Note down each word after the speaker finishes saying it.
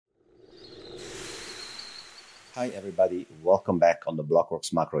Hi, everybody. Welcome back on the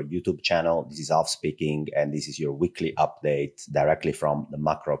Blockworks Macro YouTube channel. This is Alf speaking, and this is your weekly update directly from the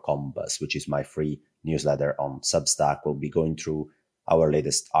Macro Compass, which is my free newsletter on Substack. We'll be going through our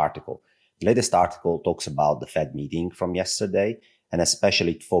latest article. The latest article talks about the Fed meeting from yesterday, and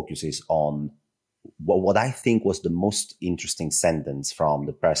especially it focuses on what I think was the most interesting sentence from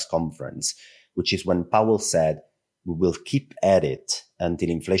the press conference, which is when Powell said, "We will keep at it until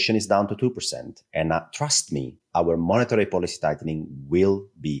inflation is down to 2%. And trust me, our monetary policy tightening will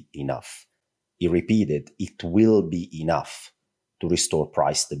be enough." He repeated, it will be enough to restore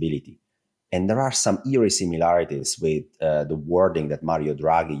price stability. And there are some eerie similarities with the wording that Mario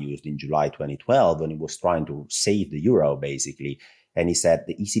Draghi used in July 2012 when he was trying to save the euro, basically. And he said,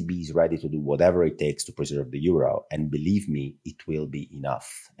 the ECB is ready to do whatever it takes to preserve the euro. And believe me, it will be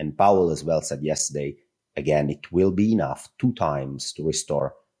enough. And Powell as well said yesterday, again, it will be enough 2 times to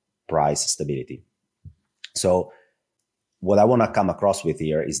restore price stability. So what I want to come across with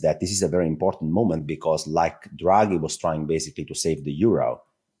here is that this is a very important moment because like Draghi was trying basically to save the euro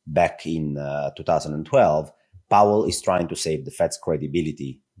back in 2012, Powell is trying to save the Fed's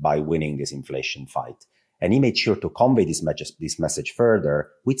credibility by winning this inflation fight. And he made sure to convey this message further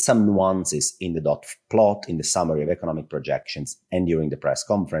with some nuances in the dot plot, in the summary of economic projections, and during the press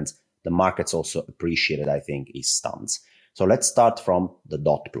conference. The markets also appreciated, I think, his stance. So let's start from the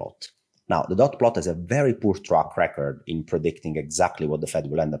dot plot. Now, the dot plot has a very poor track record in predicting exactly what the Fed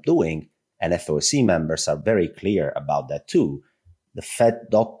will end up doing, and FOMC members are very clear about that too. The Fed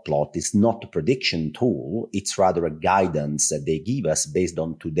dot plot is not a prediction tool, it's rather a guidance that they give us based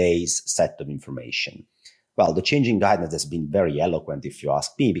on today's set of information. Well, the changing guidance has been very eloquent, if you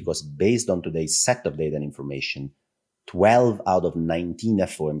ask me, because based on today's set of data and information, 12 out of 19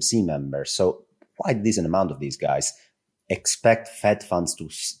 FOMC members, so quite a decent amount of these guys, expect Fed funds to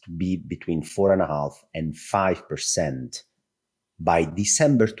be between 4.5% and 5% by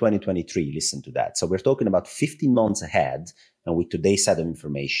December 2023. Listen to that. So we're talking about 15 months ahead, and with today's set of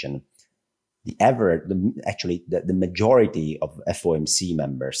information, the majority of FOMC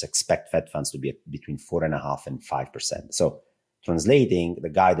members expect Fed funds to be between 4.5% and 5%. So translating, the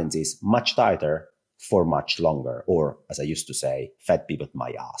guidance is much tighter for much longer, or as I used to say, Fed pivot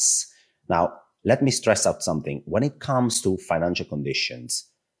my ass. Now, let me stress out something. When it comes to financial conditions,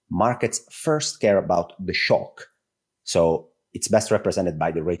 markets first care about the shock. So it's best represented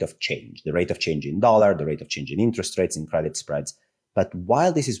by the rate of change in dollar, the rate of change in interest rates, in credit spreads. But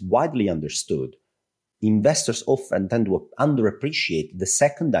while this is widely understood, investors often tend to underappreciate the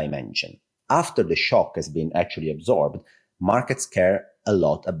second dimension. After the shock has been actually absorbed, markets care a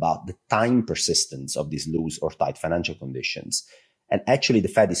lot about the time persistence of these loose or tight financial conditions. And actually, the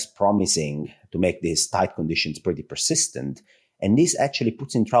Fed is promising to make these tight conditions pretty persistent. And this actually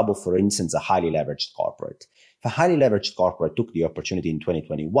puts in trouble, for instance, a highly leveraged corporate. If a highly leveraged corporate took the opportunity in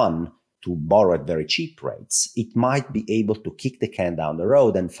 2021 to borrow at very cheap rates, it might be able to kick the can down the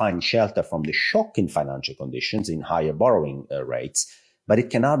road and find shelter from the shock in financial conditions in higher borrowing rates. But it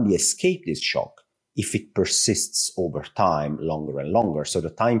can hardly escape this shock if it persists over time, longer and longer. So the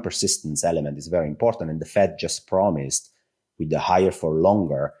time persistence element is very important. And the Fed just promised with the higher for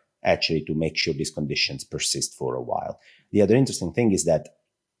longer, actually to make sure these conditions persist for a while. The other interesting thing is that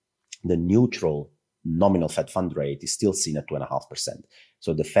the neutral nominal Fed fund rate is still seen at 2.5%.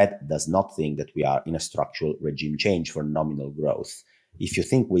 So the Fed does not think that we are in a structural regime change for nominal growth. If you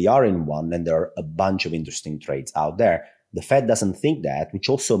think we are in one, then there are a bunch of interesting trades out there. The Fed doesn't think that, which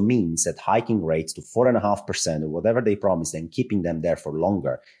also means that hiking rates to 4.5% or whatever they promised and keeping them there for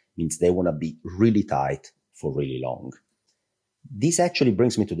longer means they want to be really tight for really long. This actually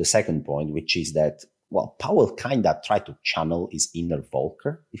brings me to the second point, which is that, well, Powell kind of tried to channel his inner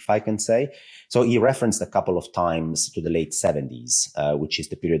Volcker, if I can say. So he referenced a couple of times to the late 70s, which is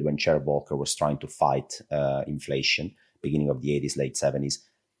the period when Chair Volcker was trying to fight inflation, beginning of the 80s, late 70s.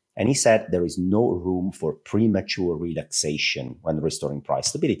 And he said there is no room for premature relaxation when restoring price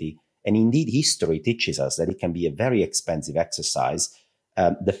stability. And indeed, history teaches us that it can be a very expensive exercise.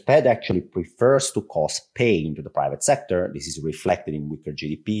 The Fed actually prefers to cause pain to the private sector. This is reflected in weaker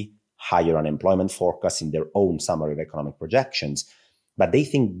GDP, higher unemployment forecasts in their own summary of economic projections. But they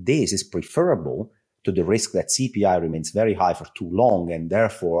think this is preferable to the risk that CPI remains very high for too long, and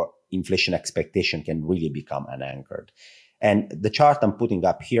therefore inflation expectation can really become unanchored. And the chart I'm putting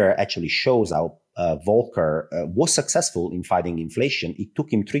up here actually shows how Volcker was successful in fighting inflation. It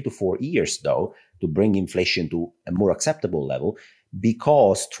took him 3 to 4 years, though, to bring inflation to a more acceptable level,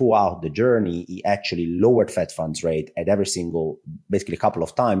 because throughout the journey, he actually lowered Fed funds rate at every single, basically a couple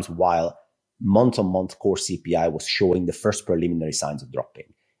of times, while month-on-month core CPI was showing the first preliminary signs of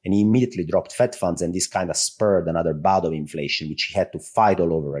dropping. And he immediately dropped Fed funds, and this kind of spurred another bout of inflation, which he had to fight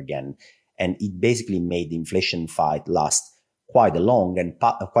all over again. And it basically made the inflation fight last quite a long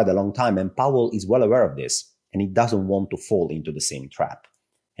time. And Powell is well aware of this, and he doesn't want to fall into the same trap.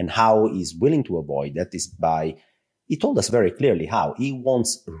 And how he's willing to avoid that is by, he told us very clearly how he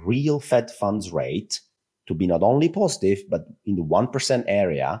wants real Fed funds rate to be not only positive, but in the 1%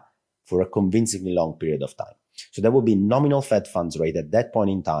 area for a convincingly long period of time. So there will be nominal Fed funds rate at that point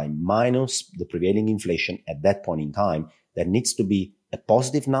in time minus the prevailing inflation at that point in time. That needs to be a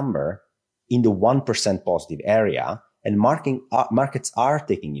positive number in the 1% positive area, and markets are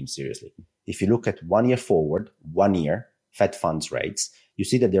taking him seriously. If you look at 1 year forward, 1 year Fed funds rates, you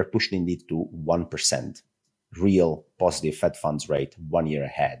see that they're pushed indeed to 1% real positive Fed funds rate 1 year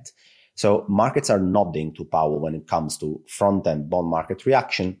ahead. So markets are nodding to Powell when it comes to front-end bond market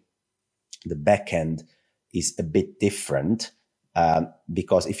reaction. The back end is a bit different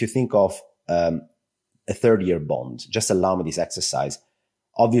because if you think of a 30-year bond, just allow me this exercise.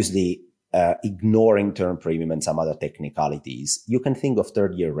 Obviously, ignoring term premium and some other technicalities, you can think of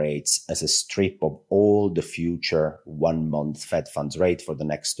 30-year rates as a strip of all the future 1 month Fed funds rate for the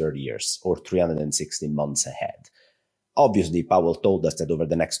next 30 years or 360 months ahead. Obviously, Powell told us that over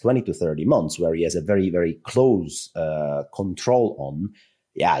the next 20 to 30 months, where he has a very, very close control on,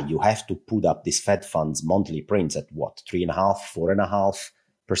 you have to put up this Fed funds monthly prints at what, 3.5%,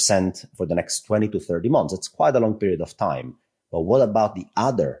 4.5% for the next 20 to 30 months. It's quite a long period of time. But what about the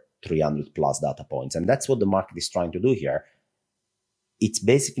other 300 plus data points? And that's what the market is trying to do here. It's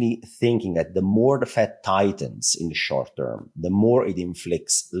basically thinking that the more the Fed tightens in the short term, the more it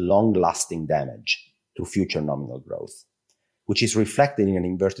inflicts long-lasting damage to future nominal growth, which is reflected in an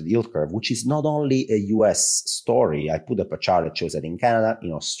inverted yield curve, which is not only a US story. I put up a chart that shows that in Canada,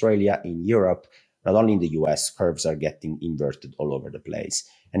 in Australia, in Europe, not only in the US, curves are getting inverted all over the place.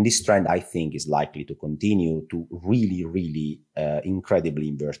 And this trend, I think, is likely to continue to really, really incredibly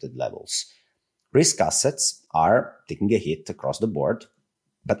inverted levels. Risk assets are taking a hit across the board.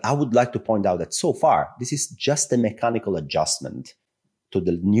 But I would like to point out that so far, this is just a mechanical adjustment to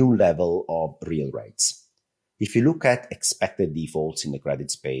the new level of real rates. If you look at expected defaults in the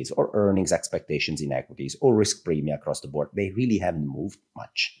credit space or earnings expectations in equities or risk premia across the board, they really haven't moved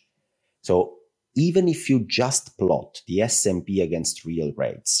much. So even if you just plot the S&P against real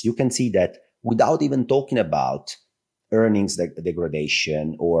rates, you can see that without even talking about earnings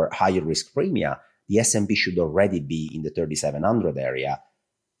degradation or higher risk premia, the S&P should already be in the 3,700 area.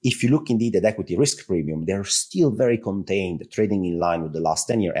 If you look indeed at equity risk premium, they're still very contained, trading in line with the last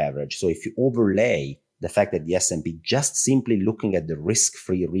 10-year average. So if you overlay the fact that the S&P, just simply looking at the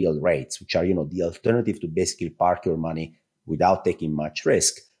risk-free real rates, which are, the alternative to basically park your money without taking much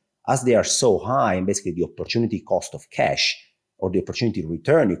risk, as they are so high, and basically the opportunity cost of cash or the opportunity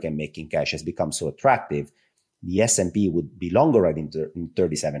return you can make in cash has become so attractive, the S&P would belong already in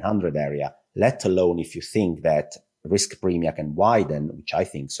 3,700 area, let alone if you think that risk premia can widen, which I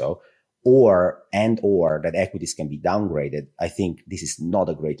think so, or that equities can be downgraded. I think this is not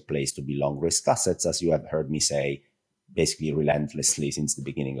a great place to be long risk assets, as you have heard me say basically relentlessly since the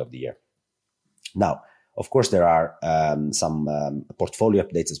beginning of the year. Now, of course, there are some portfolio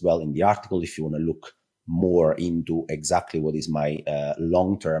updates as well in the article if you want to look more into exactly what is my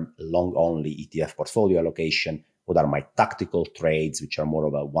long-term, long-only ETF portfolio allocation, what are my tactical trades, which are more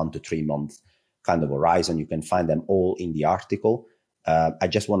of a 1 to 3 month kind of horizon. You can find them all in the article. I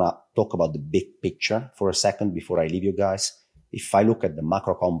just want to talk about the big picture for a second before I leave you guys. If I look at the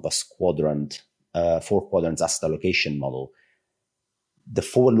macro compass quadrant, 4 quadrants asset allocation model, the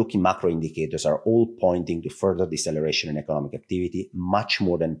forward-looking macro indicators are all pointing to further deceleration in economic activity, much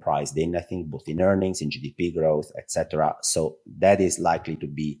more than priced in, I think, both in earnings, in GDP growth, etc. So that is likely to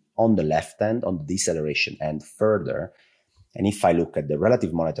be on the left end, on the deceleration end further. And if I look at the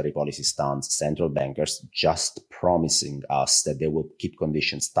relative monetary policy stance, central bankers just promising us that they will keep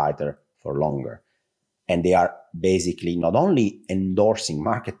conditions tighter for longer. And they are basically not only endorsing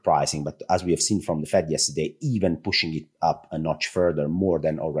market pricing, but as we have seen from the Fed yesterday, even pushing it up a notch further, more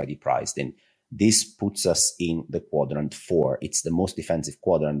than already priced in. This puts us in the quadrant 4. It's the most defensive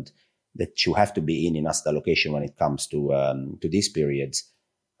quadrant that you have to be in asset allocation when it comes to these periods.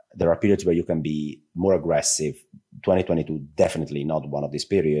 There are periods where you can be more aggressive. 2022, definitely not one of these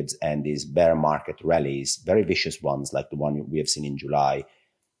periods. And these bear market rallies, very vicious ones like the one we have seen in July,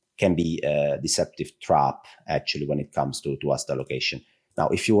 can be a deceptive trap, actually, when it comes to asset allocation. Now,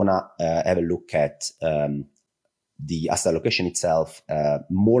 if you want to have a look at the asset allocation itself,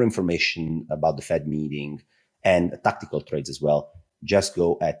 more information about the Fed meeting and tactical trades as well, just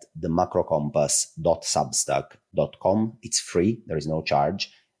go at themacrocompass.substack.com. It's free. There is no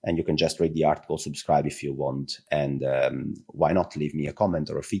charge. And you can just read the article, subscribe if you want, and why not leave me a comment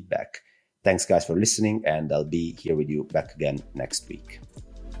or a feedback. Thanks, guys, for listening, and I'll be here with you back again next week.